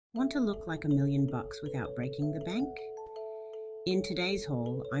Want to look like $1,000,000 without breaking the bank? In today's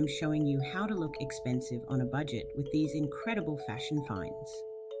haul, I'm showing you how to look expensive on a budget with these incredible fashion finds.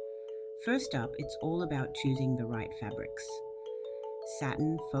 First up, it's all about choosing the right fabrics.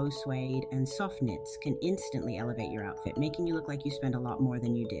 Satin, faux suede, and soft knits can instantly elevate your outfit, making you look like you spent a lot more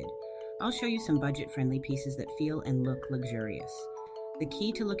than you did. I'll show you some budget-friendly pieces that feel and look luxurious. The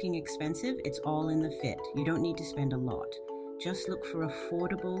key to looking expensive, it's all in the fit. You don't need to spend a lot. Just look for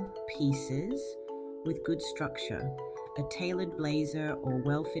affordable pieces with good structure. A tailored blazer or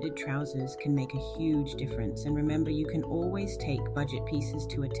well-fitted trousers can make a huge difference. And remember, you can always take budget pieces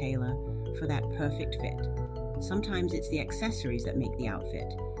to a tailor for that perfect fit. Sometimes it's the accessories that make the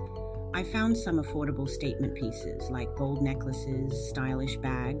outfit. I found some affordable statement pieces like gold necklaces, stylish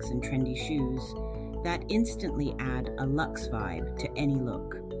bags, and trendy shoes that instantly add a luxe vibe to any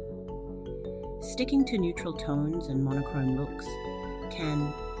look. Sticking to neutral tones and monochrome looks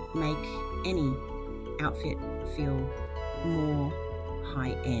can make any outfit feel more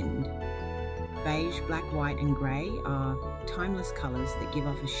high-end. Beige, black, white, and grey are timeless colours that give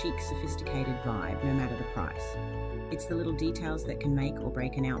off a chic, sophisticated vibe, no matter the price. It's the little details that can make or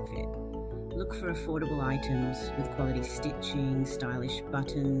break an outfit. Look for affordable items with quality stitching, stylish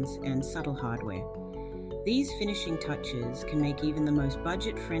buttons, and subtle hardware. These finishing touches can make even the most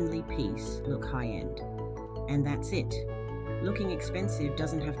budget-friendly piece look high-end. And that's it. Looking expensive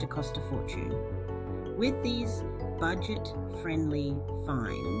doesn't have to cost a fortune. With these budget-friendly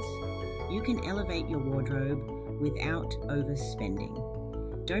finds, you can elevate your wardrobe without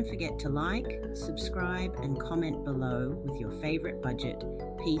overspending. Don't forget to like, subscribe, and comment below with your favorite budget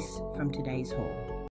piece from today's haul.